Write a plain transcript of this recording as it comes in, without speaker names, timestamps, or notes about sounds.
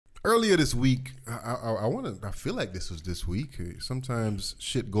Earlier this week, I feel like this was this week. Sometimes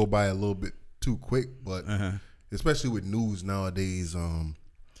shit go by a little bit too quick, but especially with news nowadays,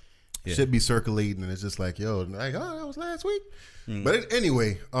 shit be circulating, and it's just like, yo, like, oh, that was last week. But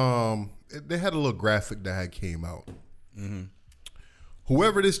anyway, they had a little graphic that had came out.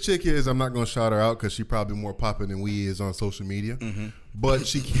 Whoever this chick is, I'm not gonna shout her out because she probably more popping than we is on social media. But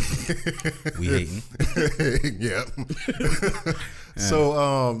she, we hating, yeah.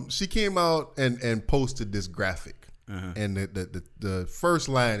 So she came out and posted this graphic, and the first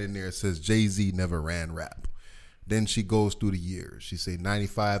line in there says Jay-Z never ran rap. Then she goes through the years. She say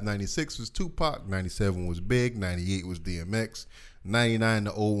 95, 96 was Tupac, 97 was Big, 98 was DMX, 99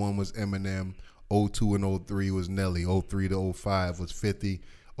 to 01 was Eminem, 02 and 03 was Nelly, 03 to 05 was 50,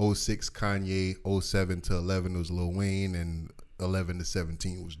 06 Kanye, 07 to 11 was Lil Wayne, and 11 to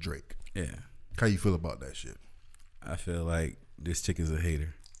 17 was Drake. Yeah. How you feel about that shit? I feel like this chick is a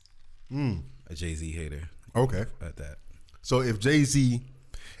hater. A Jay-Z hater. Okay. At that. So if Jay-Z,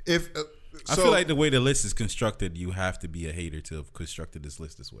 I feel like the way the list is constructed, you have to be a hater to have constructed this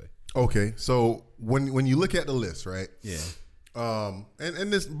list this way. Okay, so when you look at the list, right? Yeah.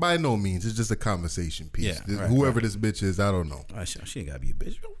 And this by no means it's just a conversation piece. Yeah, right, whoever this bitch is, I don't know. She ain't gotta be a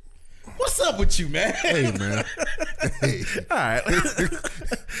bitch. What's up with you, man? Hey, man. Hey. All right. Let's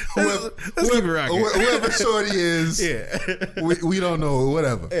keep it rocking. Whoever shorty is, yeah. we don't know.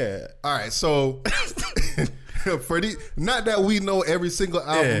 Whatever. Yeah. All right. So for not that we know every single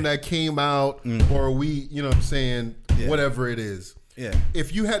album that came out, or we, you know what I'm saying, whatever it is. Yeah.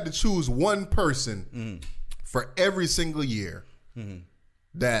 If you had to choose one person for every single year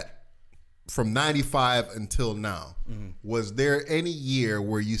that from 95 until now, was there any year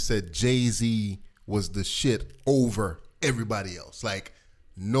where you said Jay-Z was the shit over everybody else? Like,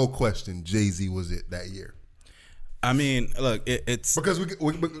 no question, Jay-Z was it that year. I mean, look, it's because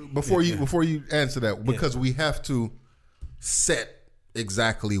before you answer that, because we have to set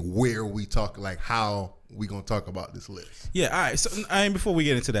exactly where we talk, like how we gonna talk about this list. Yeah, all right. So, before we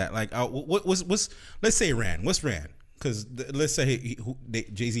get into that, like, what's let's say ran. What's ran? Because let's say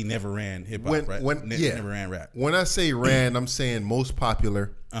Jay-Z never ran hip hop, right? Never ran rap. When I say ran, I'm saying most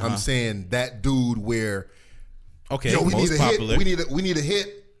popular. I'm saying that dude where we most need a popular. Hit. We need a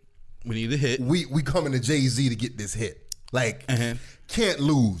hit. We need a hit. We coming to Jay-Z to get this hit. Like can't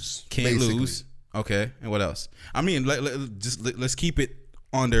lose. Can't lose. Okay, and what else? I mean, let's keep it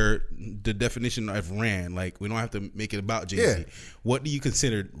under the definition of ran. Like, we don't have to make it about Jay-Z. Yeah. What do you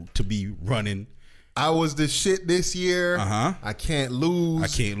consider to be running? I was the shit this year. I can't lose. I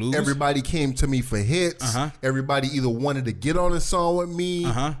can't lose. Everybody came to me for hits. Everybody either wanted to get on a song with me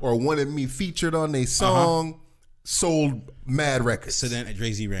or wanted me featured on their song. Sold mad records. So then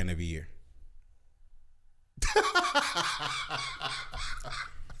Jay-Z ran every year.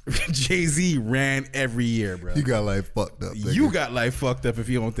 Jay-Z ran every year, bro. You got life fucked up. Nigga. You got life fucked up if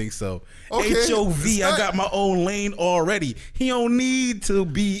you don't think so. Okay, HOV, I got my own lane already. He don't need to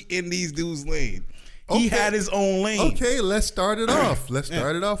be in these dudes' lane. He had his own lane. Okay, let's start it off. Let's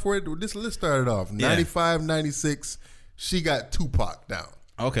start it off where this list started off. 95, 96, she got Tupac down.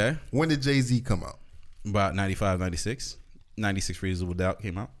 Okay. When did Jay-Z come out? About 95, 96. 96 Reasonable Doubt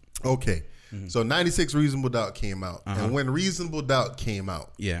came out. Okay. So 96 Reasonable Doubt came out. And when Reasonable Doubt came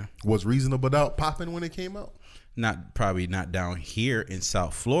out, was Reasonable Doubt popping when it came out? Probably not down here in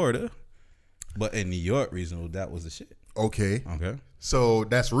South Florida, but in New York, Reasonable Doubt was the shit. Okay. So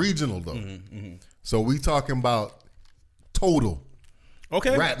that's regional though. So we talking about total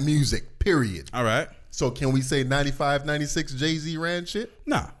rap music, period. All right. So can we say 95, 96 Jay-Z ran shit?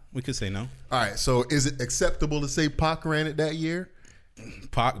 Nah, we could say no. All right. So is it acceptable to say Pac ran it that year?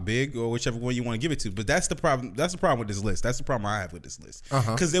 Pac, Big, or whichever one you want to give it to. But that's the problem. That's the problem with this list. That's the problem I have with this list.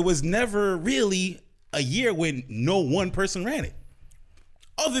 Because there was never really a year when no one person ran it.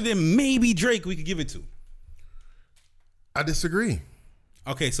 Other than maybe Drake, we could give it to. I disagree.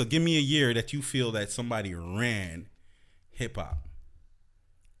 Okay, so give me a year that you feel that somebody ran hip hop.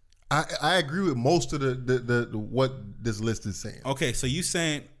 I agree with most of the what this list is saying. Okay, so you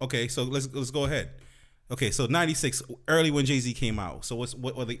saying so let's go ahead. Okay, so 96, early when Jay-Z came out. So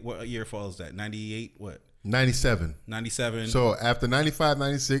what year follows that? 98, what? 97. 97. So after 95,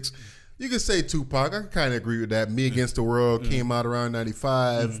 96, you could say Tupac. I can kind of agree with that. Me Against the World came out around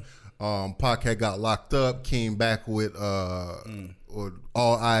 95. Pac had got locked up, came back with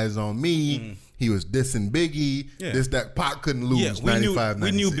All Eyes on Me. He was dissing Biggie. This that Pac couldn't lose. Yeah, 95, 96.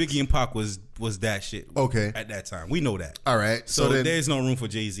 we knew Biggie and Pac was that shit. Okay, at that time we know that. All right, so then, there's no room for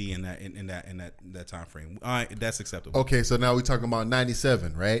Jay-Z in that time frame. All right, that's acceptable. Okay, so now we're talking about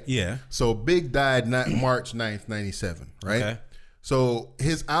 97, right? Yeah. So Big died March 9th, 97, right? Okay. So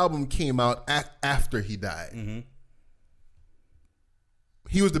his album came out after he died. Mm-hmm.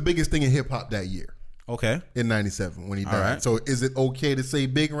 He was the biggest thing in hip hop that year. Okay. In 97 when he died. Right. So is it okay to say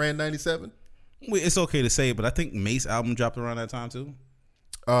Big ran 97? Well, it's okay to say, but I think Mace album dropped around that time too.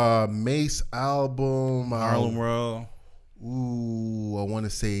 Mace album. Harlem World. Ooh, I want to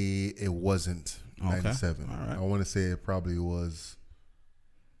say it wasn't 97. All right. I want to say it probably was.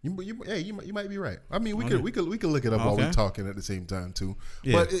 You might be right. I mean, we could look it up while we're talking at the same time too.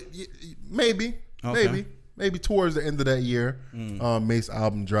 Yeah. But maybe towards the end of that year, Mace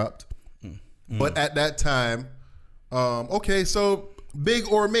album dropped. But at that time, okay, so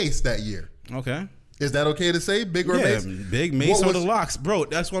Big or Mace that year. Okay. Is that okay to say? Big or Mace? Big, Mace or the Locks. Bro,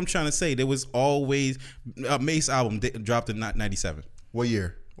 that's what I'm trying to say. There was always Mace album dropped in 97. What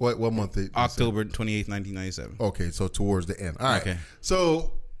year? What month? October 28th, 1997. Okay, so towards the end. All right. Okay.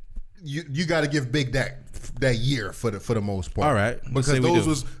 So you got to give Big that year for the most part. All right. Because those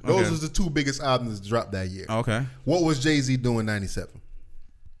was the two biggest albums that dropped that year. Okay. What was Jay-Z doing in 97?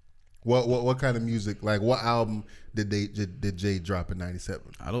 What kind of music? Like what album did Jay drop in 97?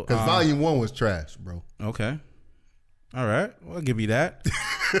 Because Volume 1 was trash, bro. Okay. All right. Well, I'll give you that.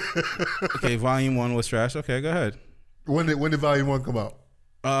 Okay, Volume 1 was trash. Okay, go ahead. When did Volume 1 come out?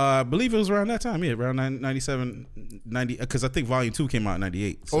 I believe it was around that time. Yeah, around 97, 90. Because I think Volume 2 came out in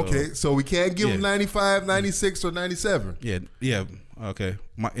 98. So. Okay, so we can't give him 95, 96, or 97. Yeah. Okay.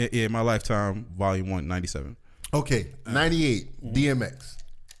 My lifetime, Volume 1, 97. Okay, 98, DMX.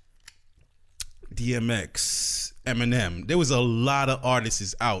 DMX, Eminem. There was a lot of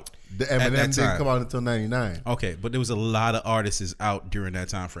artists out. The Eminem didn't come out until 99. Okay, but there was a lot of artists out during that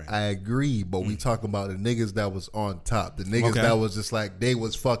time frame. I agree, but we talking about the niggas that was on top. The niggas that was just like, they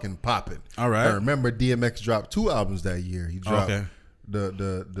was fucking popping. All right. I remember DMX dropped 2 albums that year. He dropped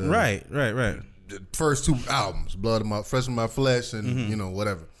the Right. The first 2 albums, Fresh in My Flesh and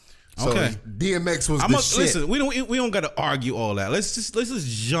whatever. So DMX was the shit. Listen, we don't got to argue all that. Let's just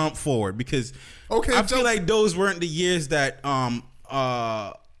jump forward because I feel like those weren't the years that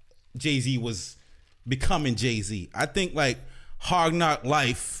Jay-Z was becoming Jay-Z. I think like Hard Knock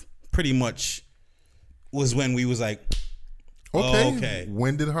Life pretty much was when we was like, okay.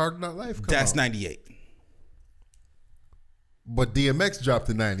 When did Hard Knock Life come out? That's 98. But DMX dropped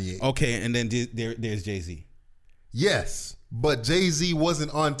in 98. Okay, and then there's Jay-Z. Yes, but Jay-Z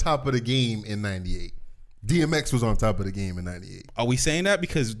wasn't on top of the game in 98. DMX was on top of the game in 98. Are we saying that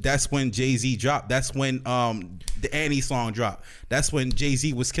because that's when Jay-Z dropped? That's when the Annie song dropped. That's when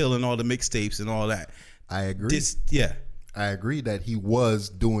Jay-Z was killing all the mixtapes and all that. I agree. I agree that he was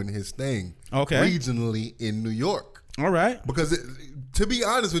doing his thing regionally in New York. All right. Because to be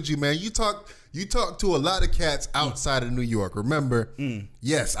honest with you, man, you talk to a lot of cats outside of New York. Remember,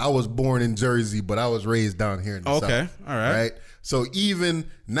 yes, I was born in Jersey, but I was raised down here in the South. Okay, all right. Right? So even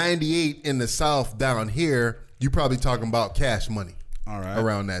 98 in the South down here, you probably talking about Cash Money. All right.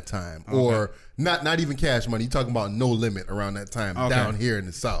 Around that time. Okay. Or not even Cash Money. You're talking about No Limit around that time down here in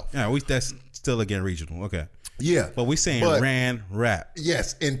the South. Yeah, that's still again regional. Okay. Yeah. But we saying ran rap.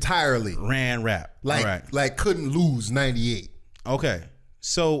 Yes, entirely. Ran rap. Like couldn't lose 98. Okay.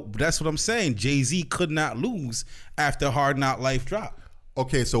 So that's what I'm saying. Jay-Z could not lose after Hard Knock Life dropped.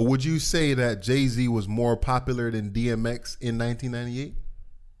 Okay, so would you say that Jay-Z was more popular than DMX in 1998?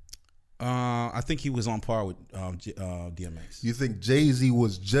 I think he was on par with DMX. You think Jay-Z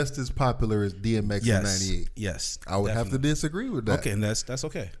was just as popular as DMX in 98? Yes. I would have to disagree with that. Okay, and that's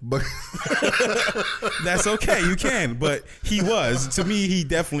okay. But that's okay. You can, but he was. To me, he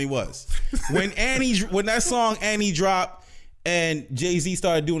definitely was. When that song Annie dropped, and Jay-Z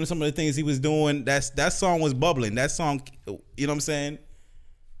started doing some of the things he was doing, that song was bubbling. That song, you know what I'm saying?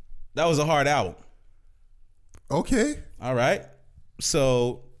 That was a hard album. Okay. All right.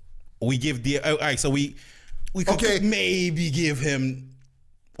 So we give all right. So we could maybe give him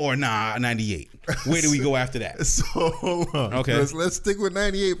 98. Where do we go after that? So hold on. Okay. Let's stick with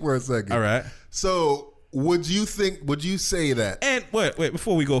 98 for a second. All right. So would you say that? And wait,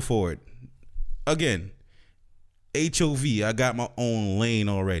 before we go forward, again. HOV, I got my own lane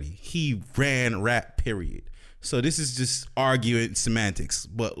already. He ran rap, period. So this is just arguing semantics,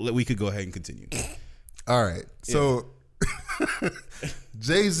 but we could go ahead and continue. All right. So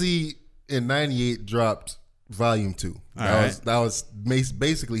Jay-Z in 98 dropped Volume 2. That was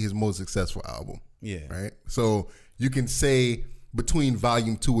basically his most successful album. Yeah. Right? So you can say between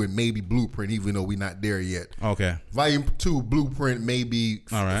Volume 2 and maybe Blueprint, even though we're not there yet. Okay. Volume 2, Blueprint, maybe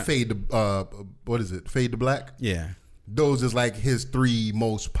Fade to Fade to Black? Yeah. Those is like his 3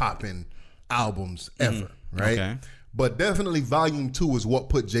 most popping albums ever, right? Okay. But definitely Volume 2 is what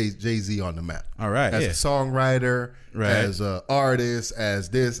put Jay-Z on the map. All right, as yeah. a songwriter, Right. as an artist, as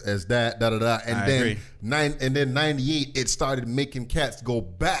this, as that, da da da. And I then agree. and then 98, it started making cats go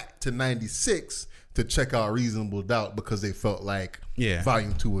back to 96 to check out Reasonable Doubt because they felt like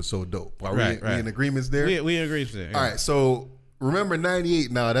Volume 2 was so dope. Are we in agreements there? We agree with that. All right, so remember 98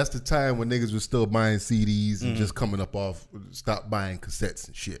 now, that's the time when niggas were still buying CDs and just coming up off, stop buying cassettes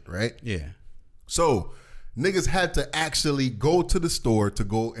and shit, right? Yeah. So niggas had to actually go to the store to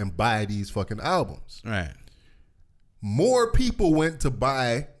go and buy these fucking albums. Right. More people went to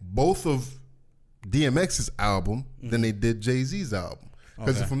buy both of DMX's album than they did Jay-Z's album.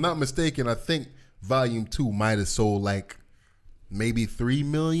 Because if I'm not mistaken, I think Volume 2 might have sold like maybe 3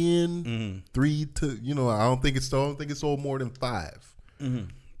 million, I don't think it sold more than 5.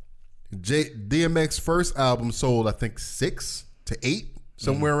 DMX first album sold, I think 6 to 8,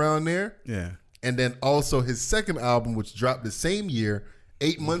 somewhere around there. Yeah. And then also his second album, which dropped the same year,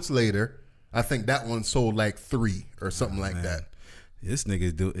 8 months later, I think that one sold like 3 or something like that. This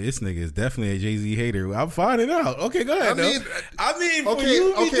nigga is definitely a Jay-Z hater. I'm finding out. Okay, go ahead. I mean,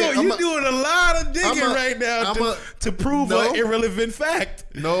 you're doing a lot of digging right now to prove an irrelevant fact.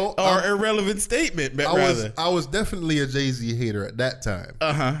 Or irrelevant statement. I was definitely a Jay-Z hater at that time.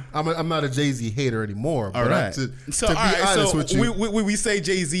 I'm not a Jay-Z hater anymore. All right. To be honest with you, we say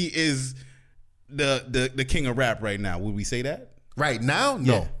Jay-Z is the king of rap right now. Would we say that? Right now?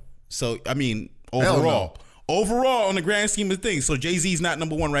 No. Yeah. So, I mean, overall. Overall, on the grand scheme of things, so Jay-Z's not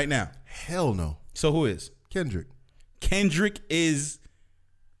number one right now. Hell no. So who is? Kendrick. Kendrick is.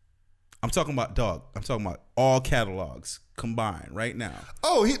 I'm talking about all catalogs combined right now.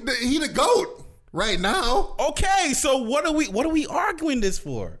 Oh, he the GOAT right now. Okay, so what are we arguing this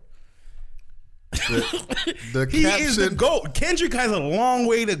for? The he caption, is the GOAT. Kendrick has a long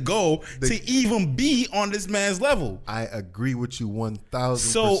way to go to even be on this man's level. I agree with you 1,000%.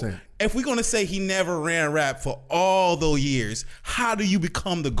 So if we're gonna say he never ran rap for all those years, how do you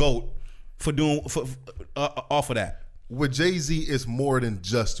become the GOAT off of that? With Jay-Z, it's more than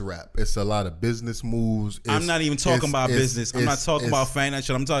just rap. It's a lot of business moves. I'm not even talking about business. I'm not talking about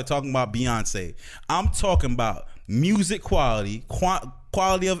financial. I'm talking about Beyonce. I'm talking about music quality,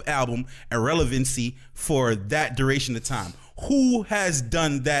 quality of album, and relevancy for that duration of time. Who has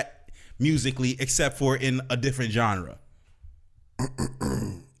done that musically except for in a different genre?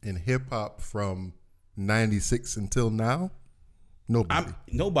 In hip-hop from 96 until now?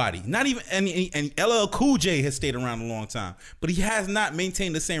 Nobody. Not even and LL Cool J has stayed around a long time, but he has not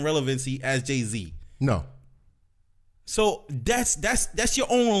maintained the same relevancy as Jay-Z. No. So that's your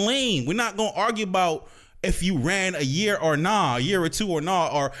own lane. We're not gonna argue about if you ran a year or two or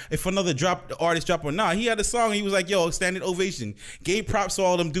or if another artist dropped or He had a song and he was like, yo, standing ovation. Gave props to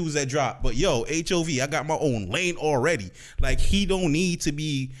all them dudes that dropped. But yo, HOV, I got my own lane already. Like, he don't need to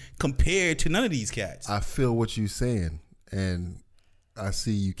be compared to none of these cats. I feel what you're saying, and I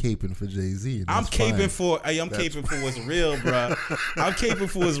see you caping for Jay-Z. I'm caping for what's real, bro. I'm caping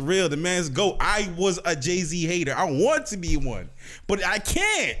for what's real. The man's GOAT. I was a Jay-Z hater. I want to be one, but I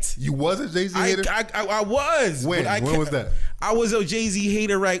can't. You was a Jay-Z hater? I was. When? When was that? I was a Jay-Z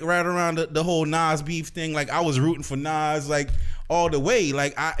hater right around the whole Nas beef thing. Like, I was rooting for Nas like all the way.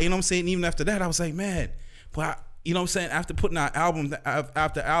 Like, you know what I'm saying? Even after that, I was like, man, but you know what I'm saying? After putting out album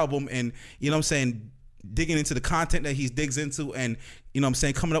after album, and you know what I'm saying, digging into the content that he digs into, and you know what I'm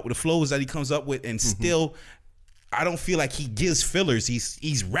saying, coming up with the flows that he comes up with, and still I don't feel like he gives fillers.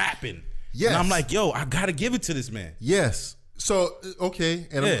 He's rapping. Yes. And I'm like, yo, I gotta give it to this man. Yes. So okay,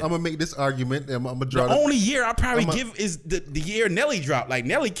 and I'm gonna make this argument, and I'm gonna draw the only year I probably give is the year Nelly dropped. Like,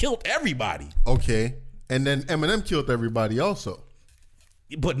 Nelly killed everybody. Okay. And then Eminem killed everybody also.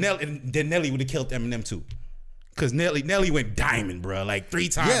 But Nelly would have killed Eminem too. Cause Nelly went diamond, bro, like 3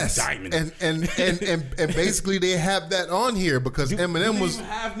 times diamond. And basically they have that on here because Eminem was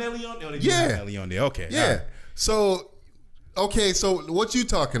have Nelly on there. Nelly on there. Okay. Yeah. Right. So what you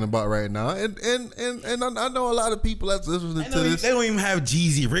talking about right now? And I know a lot of people that's listening to this. They don't even have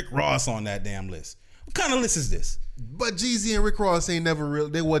Jeezy, Rick Ross on that damn list. What kind of list is this? But Jeezy and Rick Ross wasn't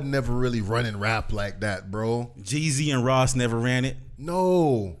never really running rap like that, bro. Jeezy and Ross never ran it?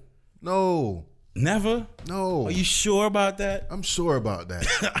 No. Never? No. Are you sure about that? I'm sure about that.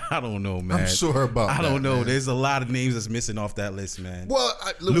 I don't know, man. I'm sure about that. I don't know. Man. There's a lot of names that's missing off that list, man. Well,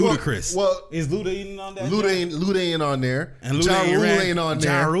 Ludacris. Well, is Luda even on that? Luda ain't on there. And Ja Rule ain't on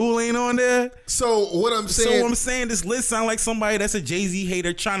there. Ja Rule ain't on there. So what I'm saying, this list sounds like somebody that's a Jay-Z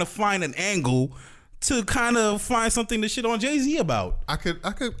hater trying to find an angle to kind of find something to shit on Jay-Z about. I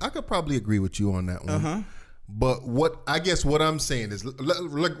could probably agree with you on that one. But what I'm saying is,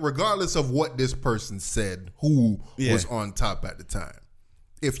 regardless of what this person said, who was on top at the time,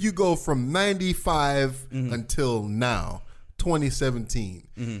 if you go from 95 until now,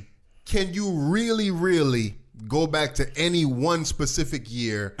 2017, can you really go back to any one specific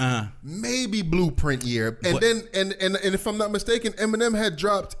year, maybe Blueprint year, and if I'm not mistaken, Eminem had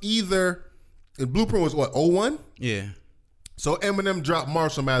dropped Blueprint was what, 01? Yeah. So Eminem dropped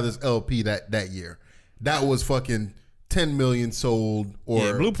Marshall Mathers LP that year. That was fucking 10 million sold.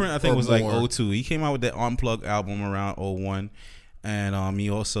 Or Blueprint I think was more. like 02. He came out with that Unplugged album around 01, and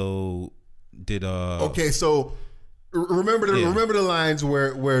he also did Okay, so remember the lines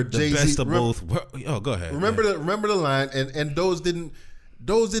where Jay-Z, best of both. Oh, go ahead. Remember the line, and those didn't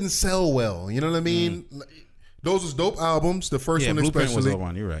sell well. You know what I mean? Those was dope albums. The first one Blueprint especially. Was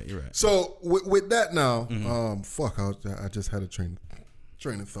one. You're right. So with that now, I just had a train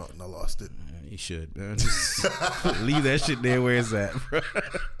of thought and I lost it. You should, man. Just leave that shit there where it's at, bro.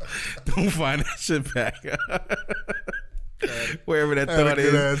 Don't find that shit back. Wherever that thought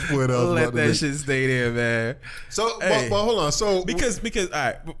is, let that shit stay there, man. So, but hold on. So because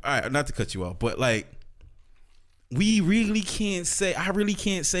all right, not to cut you off, but like, I really can't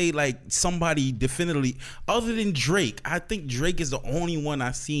say like somebody definitively other than Drake. I think Drake is the only one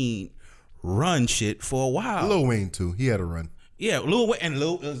I've seen run shit for a while. Lil Wayne too. He had a run. Yeah, Lil Wayne and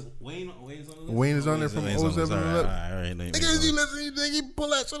Wayne is on the list. Wayne is on there from 07 to 11. All right. Nigga, you listen, you think he pull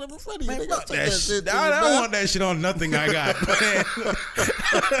that shit up in front of you. Man, fuck that shit. I don't want that shit on nothing I got.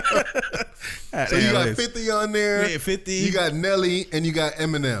 So you got 50 on there. Yeah, 50. You got Nelly and you got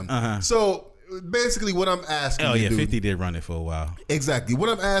Eminem. So basically what I'm asking you, 50 did run it for a while. Exactly. What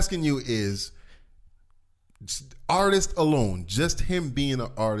I'm asking you is artist alone, just him being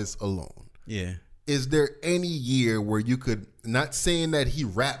an artist alone. Yeah. Is there any year where you could, not saying that he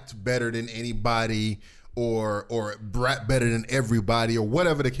rapped better than anybody or rap better than everybody or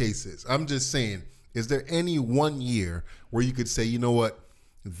whatever the case is? I'm just saying, is there any one year where you could say, you know what,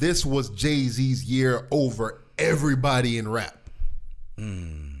 this was Jay-Z's year over everybody in rap?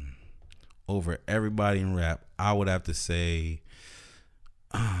 Over everybody in rap, I would have to say,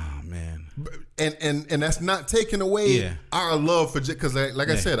 oh man. And that's not taking away our love for, because like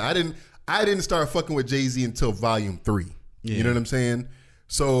I said, I didn't start fucking with Jay-Z until Volume 3. Yeah. You know what I'm saying?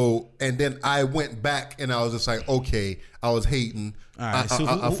 So, and then I went back and I was just like, okay, I was hating. All right. So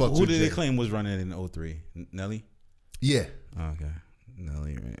who did they claim was running in 03? Nelly? Yeah. Okay.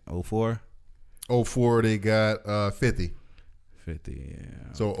 Nelly, right? 04? 04, they got 50. 50,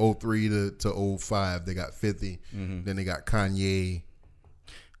 yeah. So 03 to 05, they got 50. Then they got Kanye.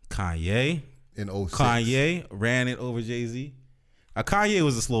 Kanye? In 06. Kanye ran it over Jay-Z. Kanye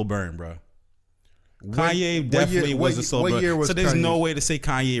was a slow burn, bro. Kanye definitely was a slow burn. So there's no way to say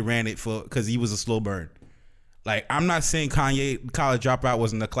Kanye ran it because he was a slow burn. Like, I'm not saying Kanye College Dropout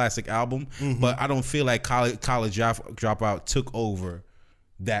wasn't a classic album, but I don't feel like College Dropout took over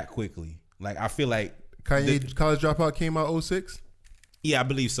that quickly. Like, I feel like Kanye College Dropout came out 06? Yeah, I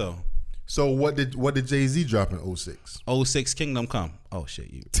believe so. So what did Jay-Z drop in 06? 06 Kingdom Come. Oh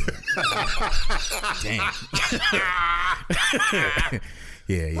shit, you. Damn.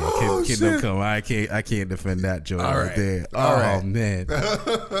 Yeah. Kingdom Come. I can't defend that joint right there. All right. Man,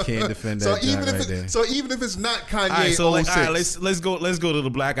 can't defend that joint right there. So even if it's not Kanye, all right, let's go to the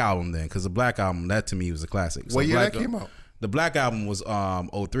Black Album then, because the Black Album, that to me was a classic. So what year that came out? The Black Album was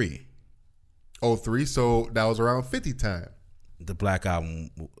 03. 03, so that was around 50 time. The Black Album,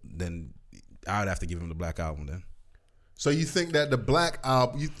 then I would have to give him the Black Album then. So you think that the Black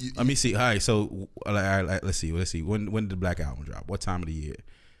Album? Let me see. All right, so let's see. When did the Black Album drop? What time of the year?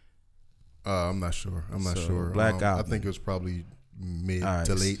 I'm not sure. Black Album. I think it was probably mid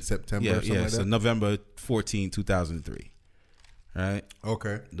to late September. Or something like that. So November 14, 2003. Right.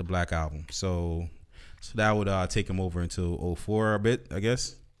 Okay. The Black Album. So that would take him over until 04 a bit, I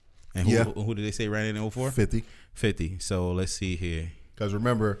guess. And who did they say ran it in 04? 50. So let's see here. Because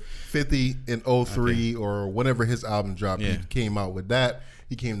remember, 50 in 03 or whenever his album dropped, he came out with that.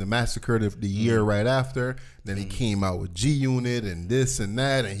 He came to Massacre the year right after. Then he came out with G Unit and this and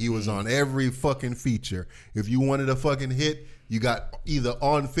that, and he was on every fucking feature. If you wanted a fucking hit, you got either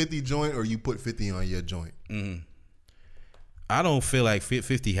on 50 joint or you put 50 on your joint. I don't feel like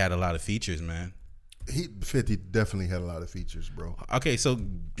 50 had a lot of features, man. 50 definitely had a lot of features, bro. Okay, so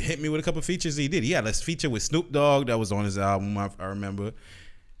hit me with a couple of features he did. He had a feature with Snoop Dogg that was on his album, I remember.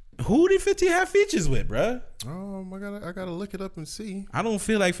 Who did 50 have features with, bro? I gotta look it up and see. I don't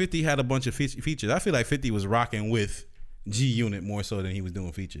feel like 50 had a bunch of features. I feel like 50 was rocking with G Unit more so than he was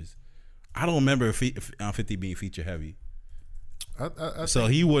doing features. I don't remember 50 being feature heavy. So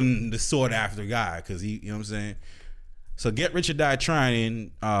he wasn't the sought after guy because he, you know what I'm saying. So Get Rich or Die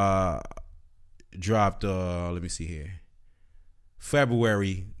Trying dropped. Let me see here,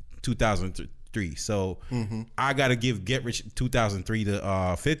 February 2003. So I gotta give Get Rich 2003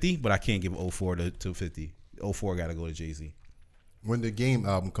 to 50, but I can't give 04 to 50. 04 gotta go to Jay-Z. When did Game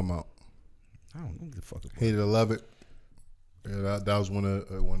album come out? I don't know what the fuck. Hate It or Love It. Yeah, that was one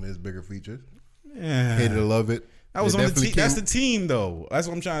of his bigger features. Yeah. Hate It or Love It. That was on the team. That's the team, though. That's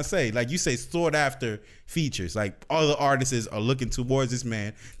what I'm trying to say. Like you say, sought after features. Like all the artists are looking towards this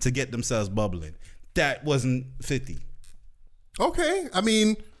man to get themselves bubbling. That wasn't 50. Okay, I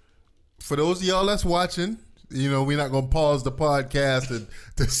mean, for those of y'all that's watching, you know, we're not gonna pause the podcast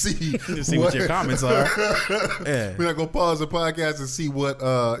to see to see what your comments are. Yeah. We're not gonna pause the podcast and see what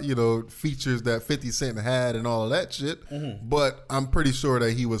features that 50 Cent had and all of that shit. Mm-hmm. But I'm pretty sure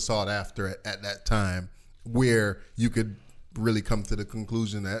that he was sought after at that time, where you could really come to the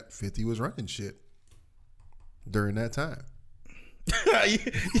conclusion that 50 was running shit during that time.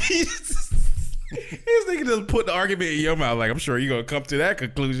 This nigga just put the argument in your mouth. Like, I'm sure you're going to come to that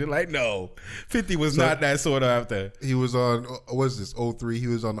conclusion. Like, no, 50 was not that sort of after. He was on, what's this, 03? He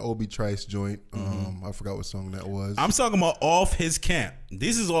was on the Obi Trice joint. I forgot what song that was. I'm talking about off his camp.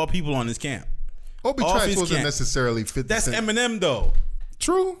 This is all people on his camp. Obi Trice wasn't necessarily 50 That's Cent. Eminem, though.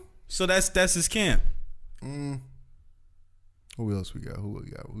 True. So that's his camp. Who else we got?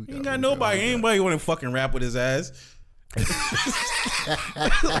 He ain't got nobody. Anybody want to fucking rap with his ass. This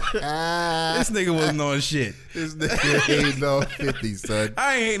nigga wasn't on shit. This nigga ain't no 50, son.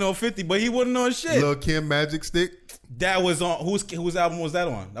 I ain't no 50, but he wasn't on shit. Lil' Kim Magic Stick. That was on whose album was that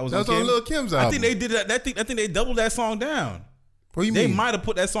on? That was on Lil' Kim's album. I think they did that. I think they doubled that song down. What do you mean? They might have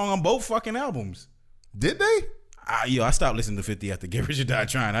put that song on both fucking albums. Did they? I stopped listening to 50 after Get Rich or Die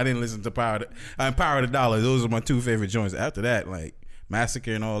Trying. I didn't listen to Power of the Dollar. Those are my two favorite joints. After that, like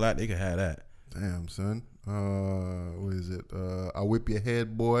Massacre and all that, they could have that. Damn, son. What is it? I Whip Your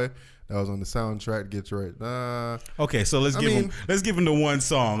Head, Boy. That was on the soundtrack. Get You Right. Okay, so let's give him the one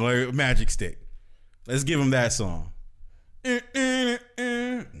song, like Magic Stick. Let's give him that song.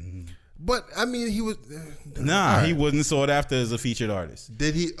 But I mean, he was he wasn't sought after as a featured artist.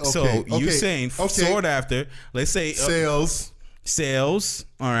 Did he? Okay, so you saying sought after? Let's say sales.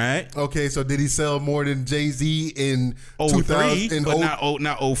 All right. Okay, so did he sell more than Jay-Z in 03, but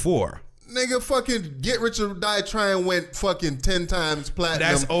not 04? Nigga, fucking Get Rich or Die Trying went fucking 10 times platinum.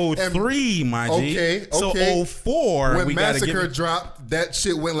 That's 03, my G. Okay. So 04, when Massacre dropped, that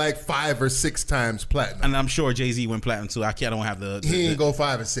shit went like 5 or 6 times platinum. And I'm sure Jay-Z went platinum too. I don't have the he ain't go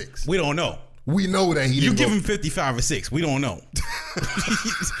 5 or 6. We don't know. We know that he didn't. You give him 55 or 6. We don't know.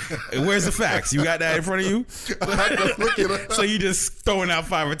 Where's the facts? You got that in front of you? So you just throwing out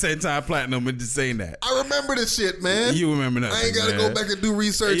 5 or 10 times platinum and just saying that. I remember this shit, man. You remember nothing. I ain't gotta go back and do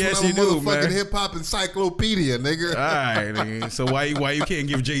research when I'm a motherfucking hip hop encyclopedia, nigga. All right, nigga. So why you can't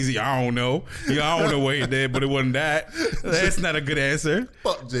give Jay-Z? I don't know. I don't know what he did, but it wasn't that. That's not a good answer.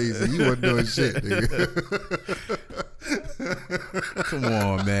 Fuck Jay-Z. You wasn't doing shit, nigga. Come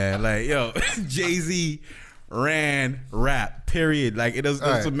on, man. Like, yo, Jay-Z ran rap, period. Like, it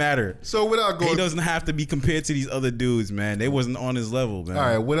doesn't matter. So without going, he doesn't have to be compared to these other dudes, man. They wasn't on his level, man. All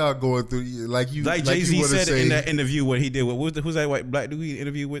right, without going through, like Jay-Z said in that interview what he did with, who's that white black dude he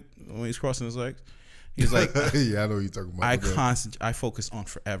interviewed with when he's crossing his legs? He's like, yeah, I know what you're talking about. I focus on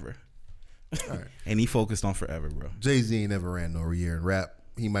forever. All right. And he focused on forever, bro. Jay-Z ain't never ran no year in rap.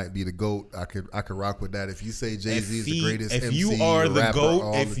 He might be the GOAT. I could rock with that. If you say Jay-Z is the greatest MC, you are the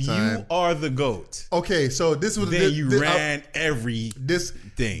GOAT, if you are the GOAT. Okay, so this was ran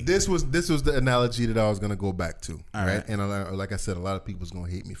everything. This was the analogy that I was gonna go back to. All right. And like I said, a lot of people's gonna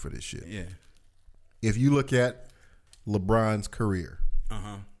hate me for this shit. Yeah. If you look at LeBron's career.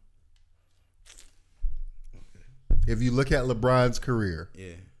 If you look at LeBron's career.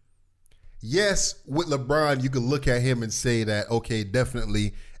 Yeah. Yes, with LeBron, you could look at him and say that, okay,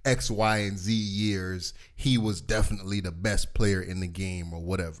 definitely X, Y, and Z years, he was definitely the best player in the game or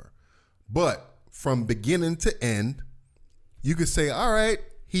whatever. But from beginning to end, you could say, all right,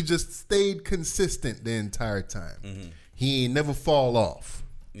 he just stayed consistent the entire time. Mm-hmm. He ain't never fall off.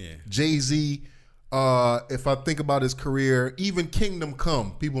 Yeah. Jay-Z, if I think about his career, even Kingdom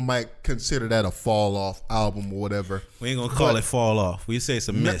Come, people might consider that a fall off album or whatever. We ain't gonna call it fall off. We say it's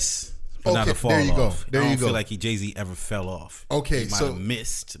a miss. But not a fall there you off. Go. There I don't you go. feel like Jay-Z ever fell off. Okay, he might have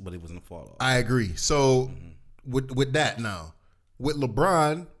missed, but it wasn't a fall off. I agree. So with that now, with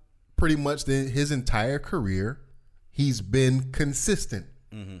LeBron, pretty much his entire career, he's been consistent.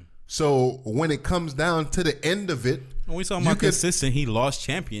 Mm-hmm. So when it comes down to the end of it, when we talking about consistent, he lost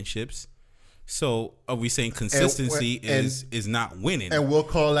championships. So are we saying consistency is not winning? And we'll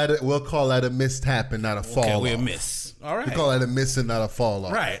call that a mistap and not a fall off. We're a miss. All right. We call that a miss and not a fall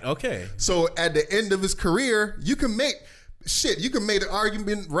off. Right. Okay. So at the end of his career, you can make the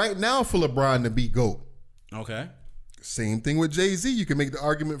argument right now for LeBron to be GOAT. Okay. Same thing with Jay-Z. You can make the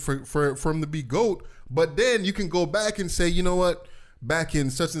argument for him to be GOAT, but then you can go back and say, you know what? Back in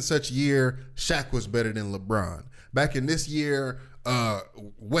such and such year, Shaq was better than LeBron. Back in this year,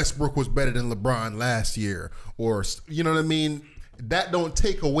 Westbrook was better than LeBron last year, or you know what I mean. That don't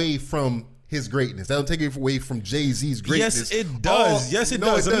take away from his greatness. That don't take away from Jay-Z's greatness. Yes, it does. Yes, it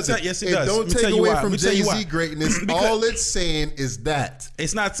does. Yes, it does. It don't take away from Jay-Z greatness. All it's saying is that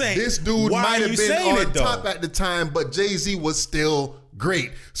it's not saying this dude might have been on top at the time, but Jay-Z was still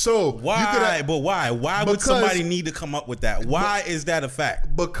great. So why? But why? Why would somebody need to come up with that? Why is that a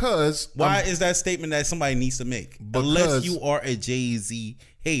fact? Because why is that statement that somebody needs to make? Unless you are a Jay-Z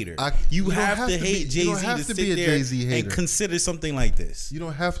hater, you have to hate Jay-Z to sit there and consider something like this. You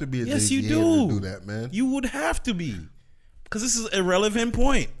don't have to be a Jay-Z hater to do that, man. You would have to be, because this is an irrelevant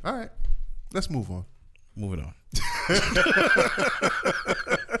point. All right, let's move on. Moving on.